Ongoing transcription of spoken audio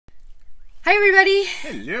Hi everybody!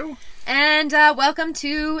 Hello! And welcome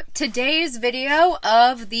to today's video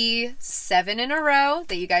of the 7 in a row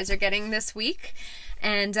that you guys are getting this week.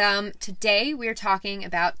 And today we're talking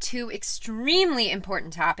about two extremely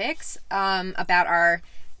important topics about our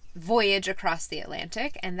voyage across the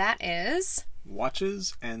Atlantic, and that is...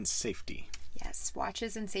 watches and safety. Yes,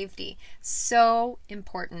 watches and safety. So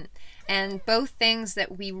important. And both things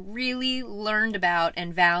that we really learned about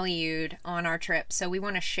and valued on our trip. So we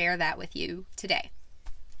want to share that with you today.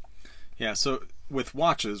 Yeah, so with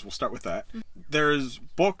watches, we'll start with that. There's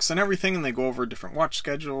books and everything, and they go over different watch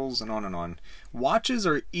schedules and on and on. Watches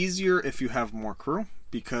are easier if you have more crew,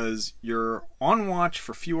 because you're on watch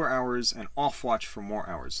for fewer hours and off watch for more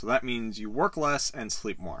hours. So that means you work less and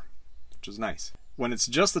sleep more, which is nice. When it's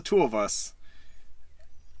just the two of us,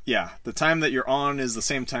 yeah, the time that you're on is the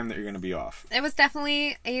same time that you're going to be off. It was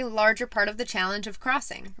definitely a larger part of the challenge of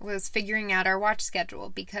crossing, was figuring out our watch schedule,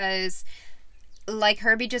 because like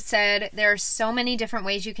Herby just said, there are so many different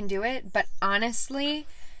ways you can do it, but honestly,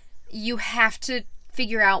 you have to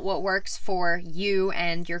figure out what works for you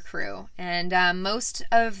and your crew. And most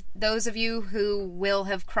of those of you who will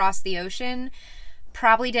have crossed the ocean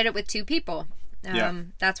probably did it with two people.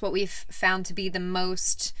 That's what we've found to be the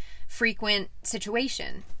most frequent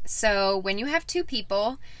situation. So when you have two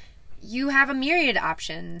people, you have a myriad of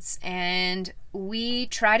options, and we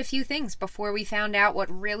tried a few things before we found out what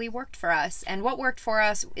really worked for us. And what worked for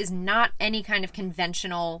us is not any kind of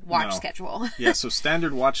conventional watch schedule. Yeah, so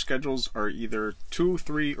standard watch schedules are either 2,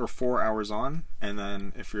 3, or 4 hours on, and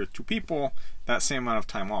then if you're two people, that same amount of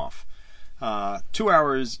time off. 2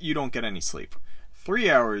 hours, you don't get any sleep. 3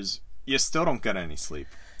 hours, you still don't get any sleep.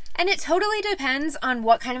 And it totally depends on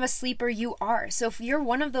what kind of a sleeper you are. So if you're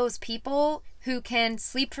one of those people who can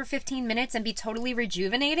sleep for 15 minutes and be totally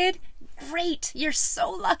rejuvenated, great. You're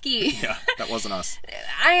so lucky. Yeah, that wasn't us.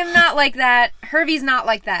 I am not like that. Herby's not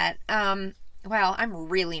like that. Well, I'm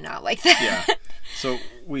really not like that. Yeah. So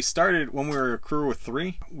we started, when we were a crew of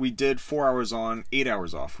 3, we did 4 hours on, 8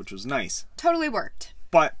 hours off, which was nice. Totally worked.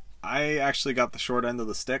 But I actually got the short end of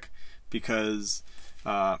the stick, because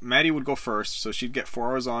Maddie would go first, so she'd get 4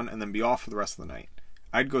 hours on and then be off for the rest of the night.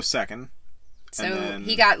 I'd go second. So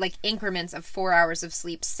he got like increments of 4 hours of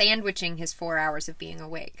sleep, sandwiching his 4 hours of being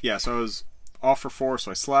awake. Yeah, so I was off for 4, so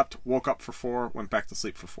I slept, woke up for 4, went back to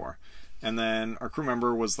sleep for 4. And then our crew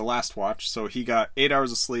member was the last watch, so he got 8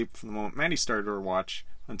 hours of sleep from the moment Maddie started her watch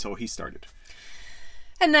until he started.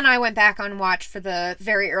 And then I went back on watch for the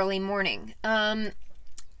very early morning.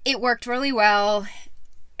 It worked really well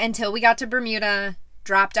until we got to Bermuda,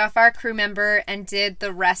 dropped off our crew member, and did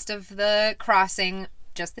the rest of the crossing,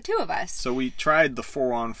 just the two of us. So we tried the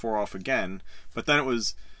 4 on, 4 off again, but then it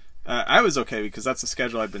was... I was okay because that's the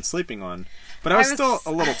schedule I'd been sleeping on, but I was still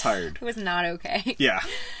a little tired. It was not okay. Yeah.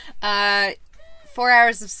 4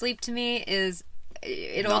 hours of sleep to me is...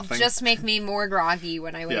 it'll Nothing. just make me more groggy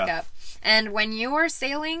when I wake up. And when you're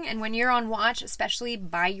sailing and when you're on watch, especially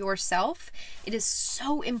by yourself, it is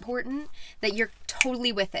so important that you're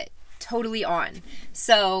totally with it. Totally on.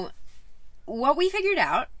 So what we figured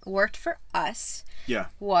out worked for us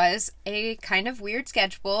was a kind of weird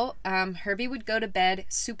schedule. Herby would go to bed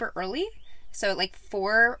super early, so at like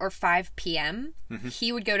 4 or 5 p.m.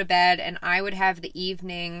 He would go to bed and I would have the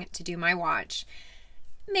evening to do my watch.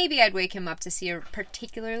 Maybe I'd wake him up to see a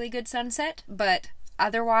particularly good sunset, but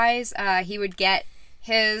otherwise he would get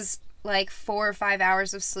his like 4 or 5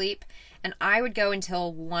 hours of sleep, and I would go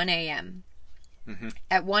until 1 a.m.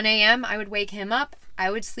 At 1 a.m., I would wake him up,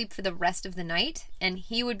 I would sleep for the rest of the night, and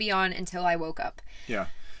he would be on until I woke up. Yeah.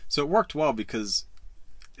 So it worked well, because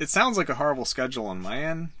it sounds like a horrible schedule on my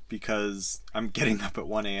end, because I'm getting up at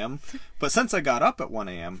 1 a.m. But since I got up at 1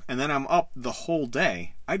 a.m., and then I'm up the whole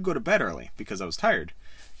day, I'd go to bed early, because I was tired.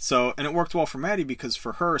 So, and it worked well for Maddie, because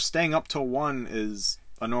for her, staying up till 1 is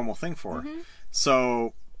a normal thing for her.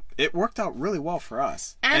 So... it worked out really well for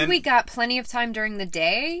us. And we got plenty of time during the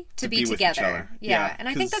day to be together. With each other. Yeah, and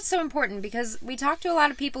I think that's so important, because we talk to a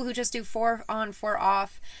lot of people who just do 4 on, 4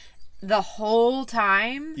 off the whole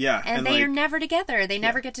time. Yeah. And they are never together. They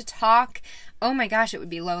never get to talk. Oh my gosh, it would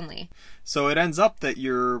be lonely. So it ends up that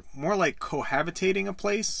you're more like cohabitating a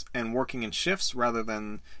place and working in shifts rather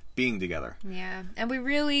than being together. Yeah, and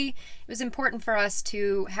it was important for us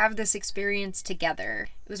to have this experience together.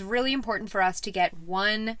 It was really important for us to get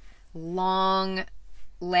one long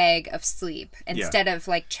leg of sleep instead of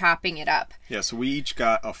like chopping it up. Yeah, so we each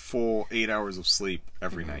got a full 8 hours of sleep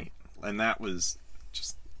every night, and that was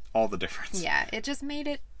just all the difference. Yeah, it just made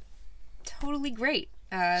it totally great.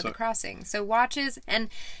 The crossing. So watches, and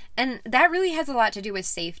that really has a lot to do with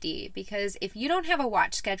safety, because if you don't have a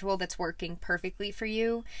watch schedule that's working perfectly for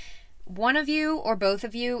you, one of you or both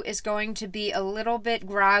of you is going to be a little bit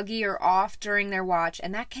groggy or off during their watch,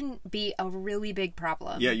 and that can be a really big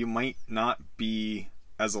problem. Yeah, you might not be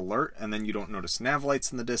as alert, and then you don't notice nav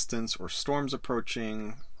lights in the distance or storms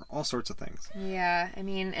approaching or all sorts of things. Yeah, I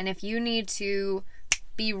mean, and if you need to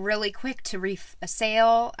be really quick to reef a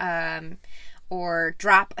sail, or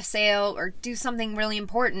drop a sail, or do something really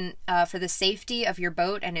important for the safety of your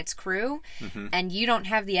boat and its crew, and you don't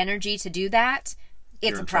have the energy to do that,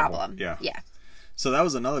 it's a problem. Yeah. Yeah. So that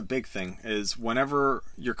was another big thing, is whenever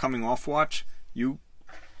you're coming off watch, you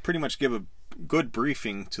pretty much give a good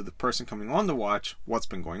briefing to the person coming on the watch, what's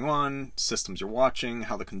been going on, systems you're watching,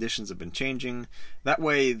 how the conditions have been changing. That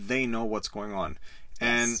way they know what's going on.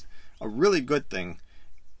 And Yes. a really good thing,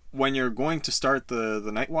 when you're going to start the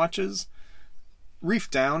night watches, reef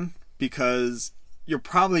down, because you're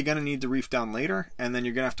probably going to need to reef down later, and then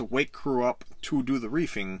you're going to have to wake crew up to do the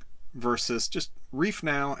reefing, versus just reef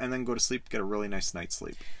now and then go to sleep, get a really nice night's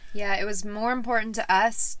sleep. Yeah, it was more important to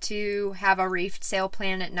us to have a reefed sail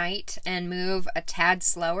plan at night and move a tad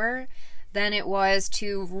slower than it was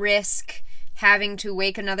to risk having to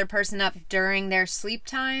wake another person up during their sleep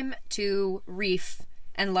time to reef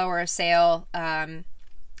and lower a sail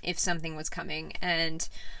if something was coming. And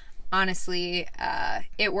honestly,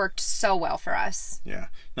 it worked so well for us. Yeah.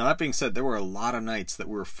 Now, that being said, there were a lot of nights that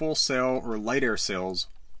we were full sail or light air sails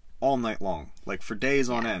all night long, like for days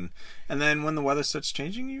on end. And then when the weather starts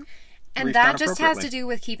changing, you and that just has to do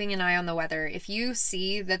with keeping an eye on the weather. If you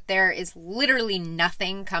see that there is literally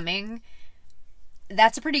nothing coming,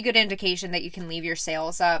 that's a pretty good indication that you can leave your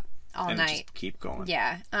sails up all night. Just keep going.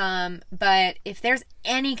 Yeah. But if there's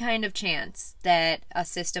any kind of chance that a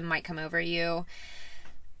system might come over you,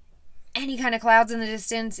 any kind of clouds in the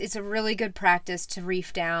distance, it's a really good practice to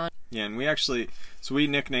reef down. Yeah, and we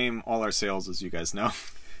nickname all our sails, as you guys know.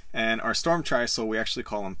 And our storm trysail, we actually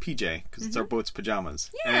call them PJ, because it's our boat's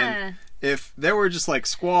pajamas. Yeah. And if there were just like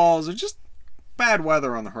squalls or just bad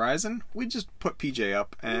weather on the horizon, we just put PJ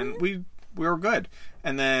up, and we were good.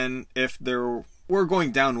 And then if we're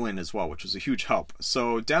going downwind as well, which was a huge help.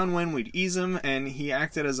 So downwind, we'd ease him, and he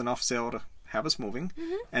acted as an off sail to have us moving.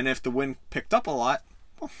 And if the wind picked up a lot,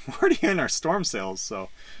 well, we're already in our storm sails, so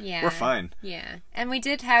we're fine. Yeah. And we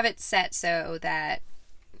did have it set so that,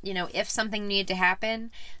 you know, if something needed to happen,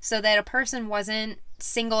 so that a person wasn't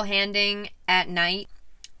single-handing at night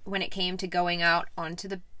when it came to going out onto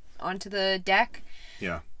the deck.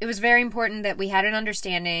 Yeah. It was very important that we had an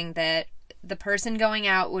understanding that the person going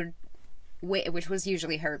out would, which was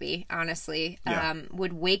usually Herby, honestly,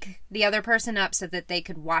 would wake the other person up so that they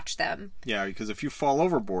could watch them. Yeah, because if you fall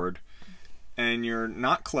overboard and you're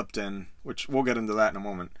not clipped in, which we'll get into that in a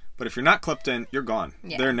moment, but if you're not clipped in, you're gone.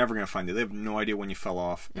 Yeah. They're never going to find you. They have no idea when you fell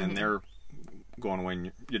off, and they're going away,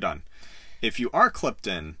 and you're done. If you are clipped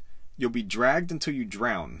in, you'll be dragged until you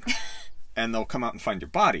drown, and they'll come out and find your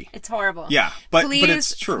body. It's horrible. Yeah, but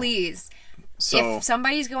it's true. Please, so, if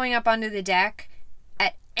somebody's going up onto the deck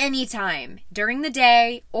at any time, during the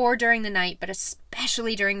day or during the night, but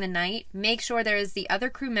especially during the night, make sure there is the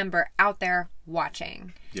other crew member out there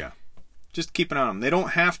watching. Yeah. Just keep an eye on them. They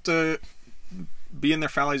don't have to be in their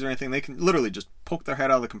fallies or anything. They can literally just poke their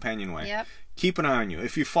head out of the companionway. Yep. Keep an eye on you.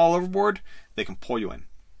 If you fall overboard, they can pull you in.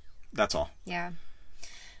 That's all. Yeah.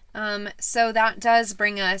 So that does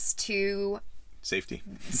bring us to safety.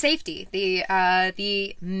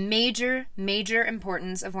 The major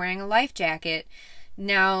importance of wearing a life jacket.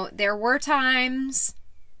 Now, there were times,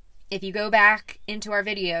 if you go back into our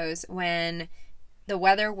videos, when the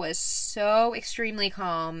weather was so extremely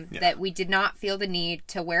calm that we did not feel the need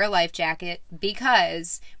to wear a life jacket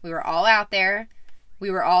because we were all out there. We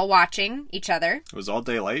were all watching each other. It was all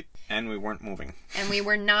daylight, and we weren't moving. And we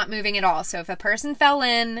were not moving at all. So if a person fell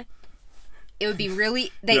in, it would be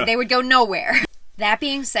really... They would go nowhere. That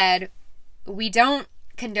being said, we don't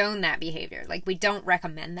condone that behavior. Like, we don't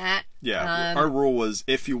recommend that. Yeah, our rule was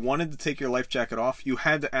if you wanted to take your life jacket off, you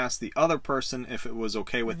had to ask the other person if it was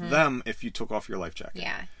okay with them if you took off your life jacket.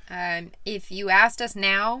 Yeah. If you asked us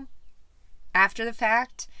now, after the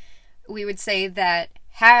fact, we would say that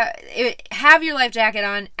have your life jacket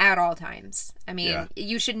on at all times. I mean,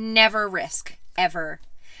 you should never risk, ever.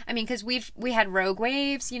 I mean, because we had rogue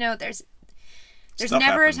waves, you know, there's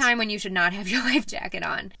never a time when you should not have your life jacket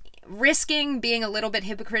on. Risking being a little bit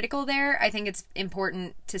hypocritical there, I think it's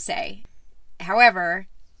important to say. However,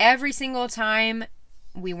 every single time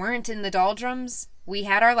we weren't in the doldrums, we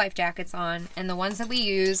had our life jackets on, and the ones that we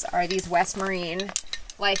use are these West Marine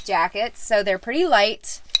life jackets. So they're pretty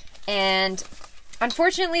light, and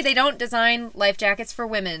unfortunately they don't design life jackets for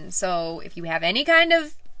women. So if you have any kind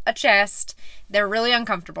of a chest, they're really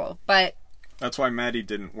uncomfortable. But That's why Maddie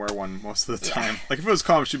didn't wear one most of the time. Like, if it was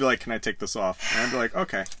calm, she'd be like, can I take this off? And I'd be like,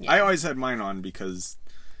 okay. Yeah. I always had mine on because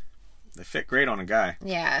they fit great on a guy.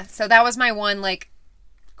 Yeah. So that was my one, like...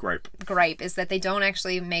 Gripe is that they don't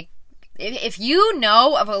actually make... If you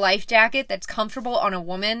know of a life jacket that's comfortable on a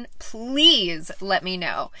woman, please let me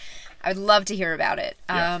know. I would love to hear about it.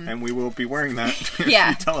 Yeah, and we will be wearing that if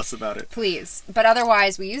you tell us about it. Please. But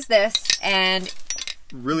otherwise, we use this, and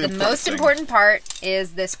really the most important part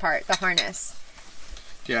is this part, the harness.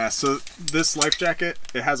 Yeah, so this life jacket,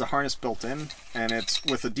 it has a harness built in, and it's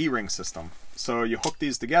with a D-ring system. So you hook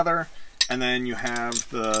these together, and then you have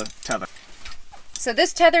the tether. So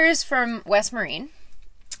this tether is from West Marine,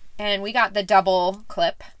 and we got the double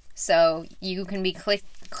clip, so you can be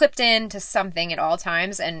clipped into something at all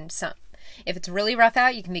times, and if it's really rough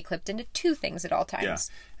out, you can be clipped into 2 things at all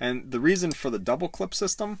times. Yeah, and the reason for the double clip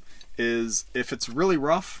system is if it's really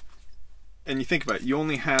rough, and you think about it, you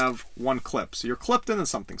only have 1 clip, so you're clipped into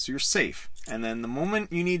something, so you're safe. And then the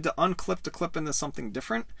moment you need to unclip to clip into something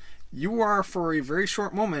different, you are, for a very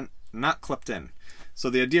short moment, not clipped in. So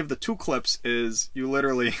the idea of the 2 clips is you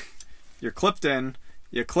literally, you're clipped in,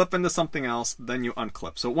 you clip into something else, then you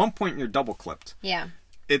unclip. So at one point you're double clipped. Yeah.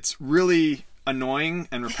 It's really annoying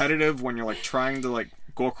and repetitive when you're like trying to like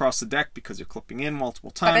go across the deck because you're clipping in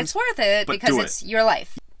multiple times. But it's worth it because it's your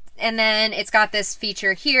life. And then it's got this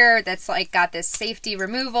feature here that's like got this safety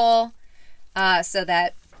removal so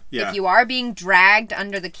that if you are being dragged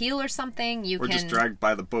under the keel or something, you can... Or just dragged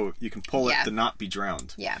by the boat, you can pull it to not be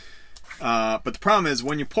drowned. Yeah. But the problem is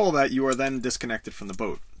when you pull that, you are then disconnected from the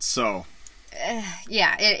boat. So...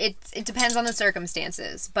 yeah, it depends on the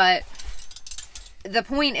circumstances, but the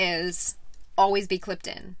point is always be clipped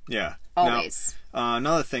in. Yeah. Always. Now,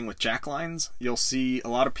 another thing with jack lines, you'll see a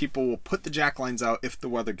lot of people will put the jack lines out if the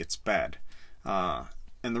weather gets bad.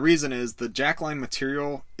 And the reason is the jack line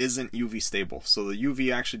material isn't UV stable. So the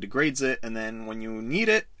UV actually degrades it, and then when you need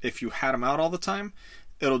it, if you had them out all the time,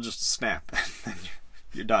 it'll just snap and then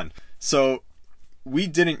you're done. So we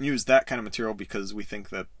didn't use that kind of material because we think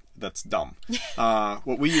that that's dumb.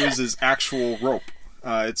 What we use is actual rope.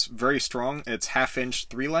 It's very strong. It's 1/2 inch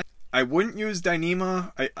 3-leg. I wouldn't use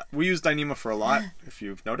Dyneema. We use Dyneema for a lot, if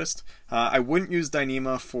you've noticed. I wouldn't use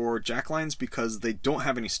Dyneema for jack lines because they don't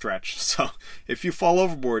have any stretch. So if you fall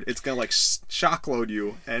overboard, it's gonna like shock load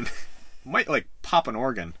you and might like pop an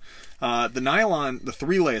organ. The nylon, the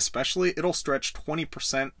 3-lay especially, it'll stretch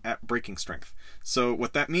 20% at breaking strength. So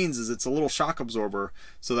what that means is it's a little shock absorber,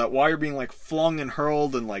 so that while you're being like flung and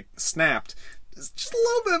hurled and like snapped, there's just a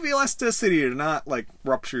little bit of elasticity to not like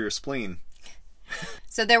rupture your spleen.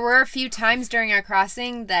 So there were a few times during our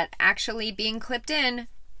crossing that actually being clipped in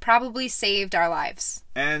probably saved our lives.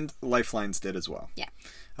 And lifelines did as well.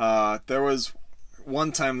 Yeah. There was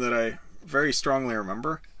one time that I very strongly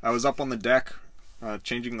remember. I was up on the deck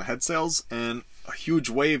changing the head sails, and a huge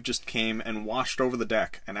wave just came and washed over the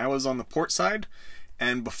deck. And I was on the port side,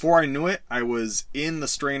 and before I knew it, I was in the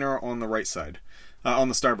strainer on the right side, on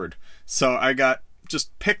the starboard. So I got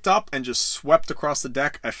just picked up and just swept across the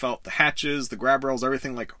deck. I felt the hatches, the grab rails,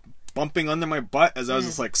 everything like bumping under my butt as I was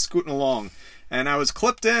just like scooting along. And I was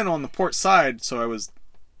clipped in on the port side, so I was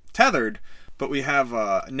tethered, but we have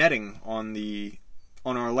netting on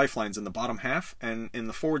our lifelines in the bottom half, and in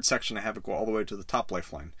the forward section I have it go all the way to the top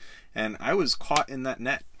lifeline. And I was caught in that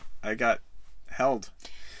net. I got held.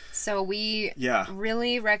 So we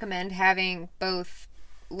really recommend having both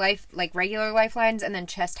regular lifelines and then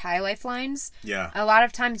chest high lifelines. Yeah. A lot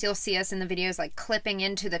of times you'll see us in the videos like clipping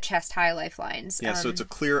into the chest high lifelines. Yeah, so it's a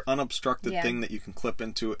clear unobstructed thing that you can clip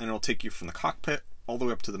into, and it'll take you from the cockpit all the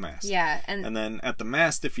way up to the mast. Yeah. And then at the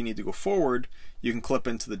mast, if you need to go forward, you can clip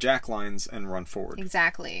into the jack lines and run forward.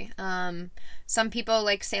 Exactly. Some people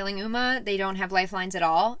like sailing UMA, they don't have lifelines at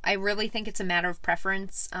all. I really think it's a matter of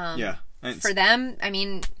preference. For them, I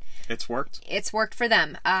mean... It's worked. It's worked for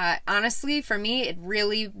them. Honestly, for me, it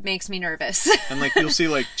really makes me nervous. And like you'll see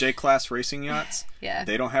like J-class racing yachts. Yeah.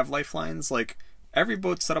 They don't have lifelines. Like every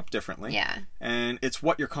boat's set up differently. Yeah. And it's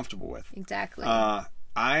what you're comfortable with. Exactly. I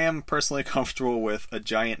am personally comfortable with a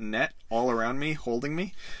giant net all around me, holding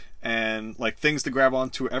me, and like things to grab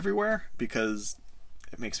onto everywhere because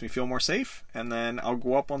it makes me feel more safe. And then I'll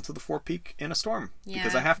go up onto the forepeak in a storm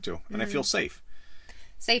because I have to, and I feel safe.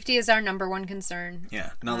 Safety is our number one concern.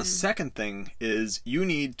 Yeah. Now the second thing is you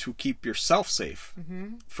need to keep yourself safe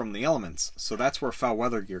from the elements. So that's where foul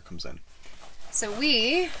weather gear comes in. So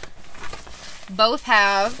we both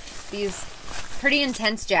have these pretty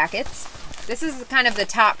intense jackets. This is kind of the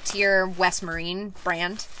top tier West Marine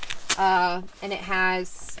brand. And it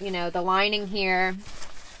has, the lining here.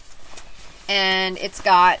 And it's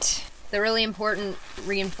got the really important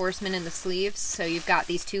reinforcement in the sleeves. So you've got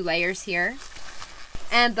these 2 layers here.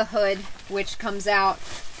 And the hood, which comes out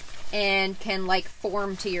and can like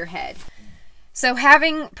form to your head. So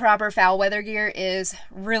having proper foul weather gear is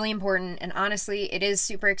really important, and honestly, it is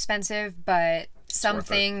super expensive, but some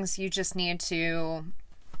things you just need to,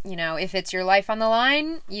 you know, if it's your life on the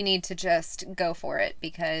line, you need to just go for it,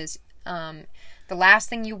 because the last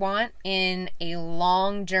thing you want in a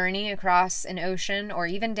long journey across an ocean or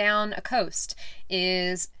even down a coast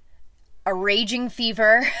is a raging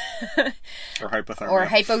fever or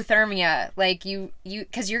hypothermia, like you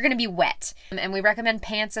because you're going to be wet. And we recommend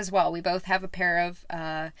pants as well. We both have a pair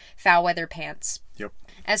of foul weather pants. Yep.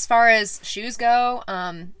 As far as shoes go,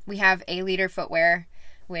 we have A-Leader footwear,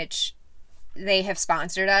 which they have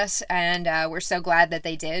sponsored us, and we're so glad that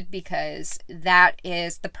they did, because that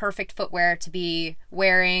is the perfect footwear to be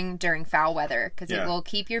wearing during foul weather, because it will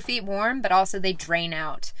keep your feet warm, but also they drain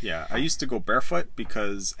out. Yeah, I used to go barefoot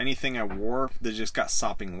because anything I wore, they just got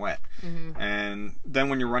sopping wet. And then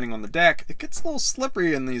when you're running on the deck, it gets a little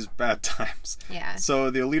slippery in these bad times. Yeah. So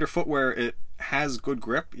the Leader footwear, it has good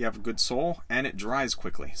grip, you have a good sole, and it dries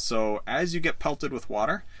quickly. So as you get pelted with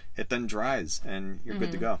water, it then dries, and you're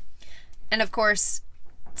good to go. And of course,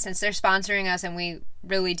 since they're sponsoring us and we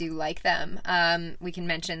really do like them, we can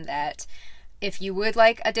mention that if you would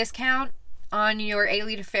like a discount on your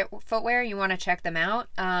A-Leader footwear, you want to check them out.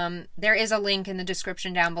 There is a link in the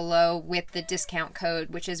description down below with the discount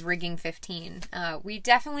code, which is rigging15. We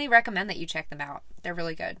definitely recommend that you check them out. They're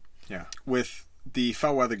really good. Yeah. With the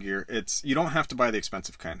foul weather gear, you don't have to buy the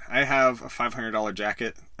expensive kind. I have a $500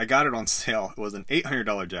 jacket. I got it on sale. It was an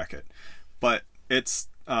 $800 jacket. But it's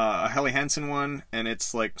a Helly Hansen one, and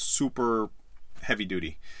it's like super heavy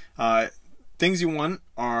duty. Things you want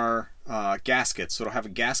are gaskets. So it'll have a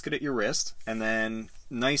gasket at your wrist, and then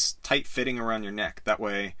nice tight fitting around your neck. That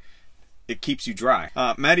way it keeps you dry.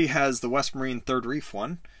 Maddie has the West Marine Third Reef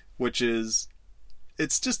one, which is,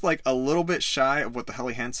 it's just like a little bit shy of what the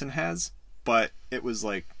Helly Hansen has, but it was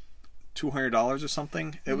like $200 or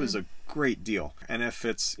something. It was a great deal. And if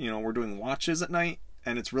it's, you know, we're doing watches at night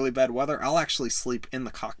and it's really bad weather, I'll actually sleep in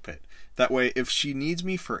the cockpit. That way, if she needs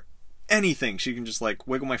me for anything, she can just like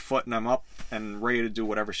wiggle my foot and I'm up and ready to do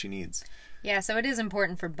whatever she needs. Yeah, so it is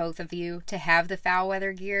important for both of you to have the foul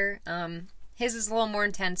weather gear. His is a little more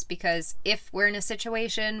intense because if we're in a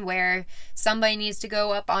situation where somebody needs to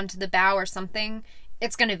go up onto the bow or something,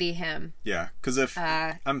 it's going to be him. Yeah, because if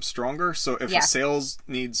I'm stronger, so if a sails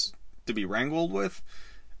needs to be wrangled with,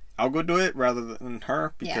 I'll go do it rather than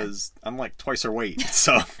her, because I'm like twice her weight.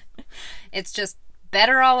 So it's just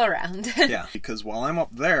better all around. Yeah, because while I'm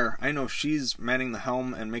up there, I know she's manning the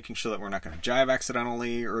helm and making sure that we're not going to jive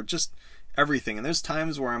accidentally or just everything. And there's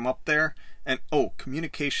times where I'm up there and,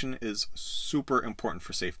 communication is super important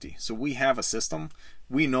for safety. So we have a system.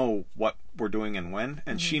 We know what we're doing and when,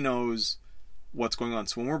 and she knows what's going on.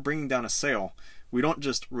 So when we're bringing down a sail, we don't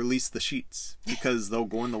just release the sheets because they'll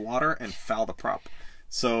go in the water and foul the prop.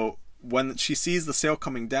 So when she sees the sail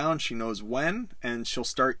coming down, she knows when, and she'll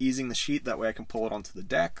start easing the sheet. That way I can pull it onto the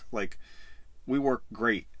deck. Like, we work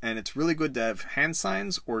great, and it's really good to have hand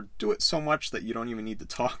signs or do it so much that you don't even need to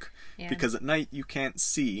talk, because at night you can't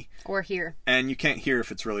see or hear, and you can't hear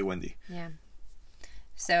if it's really windy. Yeah.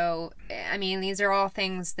 So, I mean, these are all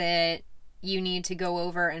things that you need to go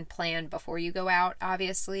over and plan before you go out,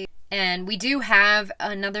 obviously. And we do have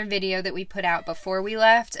another video that we put out before we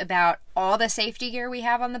left about all the safety gear we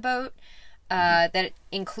have on the boat. That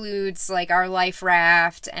includes like our life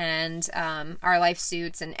raft and our life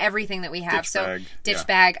suits and everything that we have. Ditch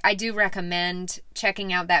bag. I do recommend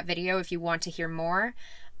checking out that video if you want to hear more.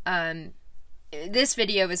 This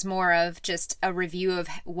video is more of just a review of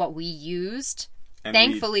what we used. And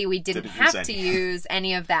thankfully, we didn't have to use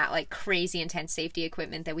any of that like crazy intense safety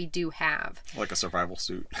equipment that we do have. Like a survival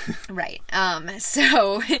suit. Right.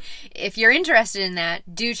 So if you're interested in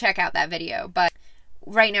that, do check out that video. But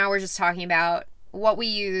right now we're just talking about what we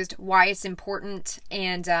used, why it's important,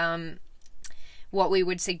 and what we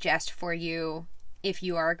would suggest for you if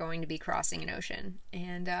you are going to be crossing an ocean.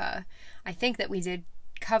 And I think that we did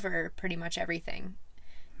cover pretty much everything.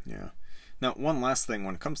 Yeah. Now, one last thing,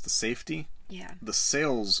 when it comes to safety, the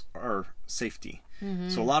sails are safety.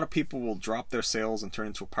 So a lot of people will drop their sails and turn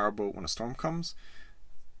into a powerboat when a storm comes.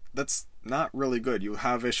 That's not really good. You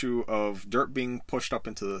have issue of dirt being pushed up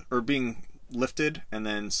into the, or being lifted and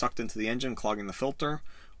then sucked into the engine, clogging the filter.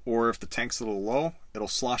 Or if the tank's a little low, it'll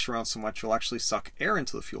slosh around so much you'll actually suck air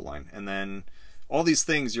into the fuel line. And then all these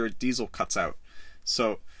things, your diesel cuts out.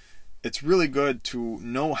 So it's really good to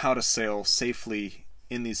know how to sail safely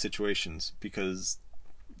in these situations, because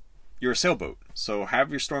you're a sailboat. So have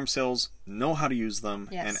your storm sails, know how to use them,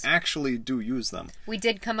 and actually do use them. We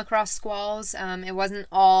did come across squalls. It wasn't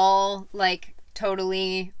all like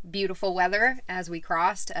totally beautiful weather as we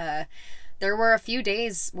crossed. There were a few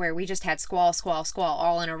days where we just had squall, squall, squall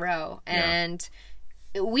all in a row. And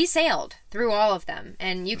we sailed through all of them.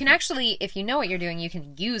 And you can actually, if you know what you're doing, you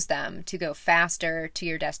can use them to go faster to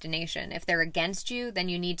your destination. If they're against you, then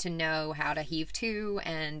you need to know how to heave to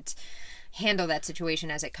and handle that situation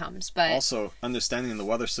as it comes. But also, understanding the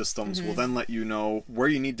weather systems will then let you know where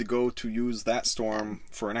you need to go to use that storm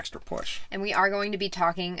for an extra push. And we are going to be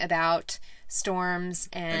talking about storms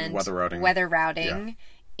and weather routing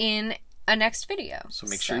in a next video. So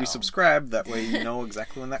make sure you subscribe. That way you know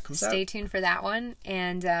exactly when that comes out. Stay tuned for that one.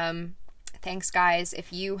 And thanks, guys.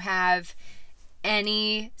 If you have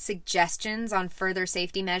any suggestions on further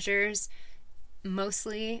safety measures,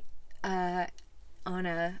 mostly on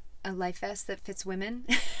a life vest that fits women.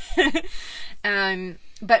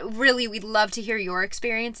 But really, we'd love to hear your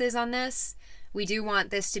experiences on this. We do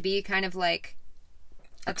want this to be kind of like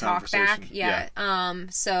a talk back.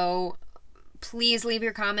 So please leave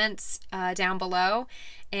your comments down below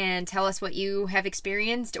and tell us what you have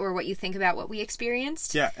experienced or what you think about what we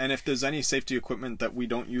experienced. Yeah, and if there's any safety equipment that we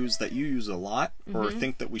don't use that you use a lot or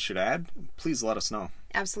think that we should add, please let us know.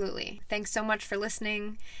 Absolutely. Thanks so much for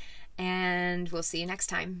listening, and we'll see you next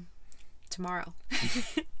time tomorrow.